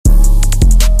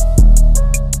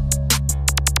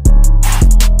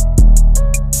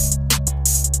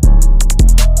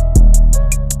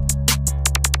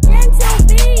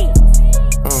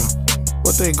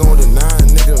stay going to 9,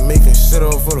 nigga, making shit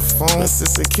over the phone.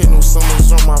 Since a kid knew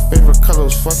someone's on my favorite color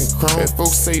was fucking chrome. If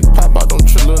folks say pop out, don't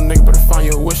trip, little nigga, better find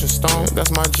your wishing stone. That's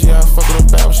my G, I fuck with her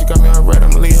bad, when she got me on red,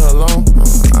 I'ma leave her alone.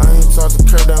 I ain't talk to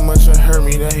Curb that much, it hurt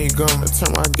me that he gone. I turn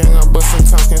my gang up, but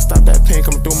sometimes can't stop that pain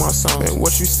coming through my song. And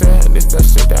what you said, it's that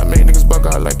shit that make niggas bug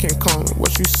out like King Kong.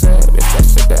 What you said, it's that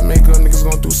shit that make good niggas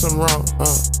gon' do something wrong.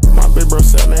 My big bro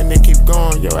said, man, they keep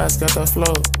going, your ass got that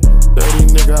flow. Dirty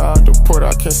nigga out the port,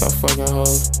 I kiss that fucking hoe.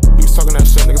 You was talking that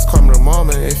shit, niggas call me the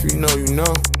moment, if you know, you know.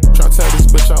 Try to tell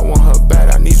this bitch I want her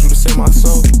bad, I need you to save my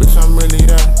soul. Bitch, I'm really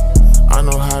that. I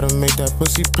know how to make that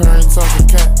pussy purr and talk a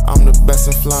cat. I'm the best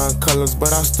in flying colors,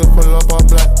 but I still pull up all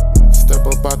black. Step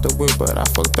up out the whip, but I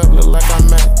fucked up, look like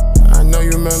I'm mad. I know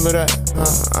you remember that.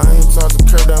 I ain't talk to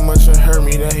Curb that much, it hurt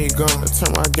me that he gone. I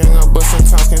turn my gang up, but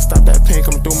sometimes can't stop that pain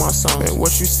coming through my song. And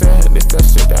what you said, it's that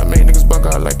shit that make niggas bug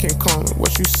out like King Kong.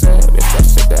 What you said, it's that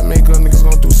shit that make good niggas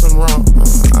gon' do something wrong.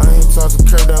 I ain't talk to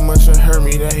Curb that much, it hurt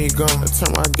me that he gone. I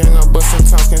turn my gang up, but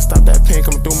sometimes can't stop that pain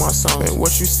coming through my song. And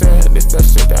what you said, it's that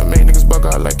shit that make niggas bug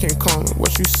out like King Kong.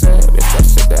 What you said, it's that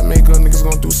shit that make good niggas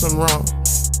gon' do something wrong.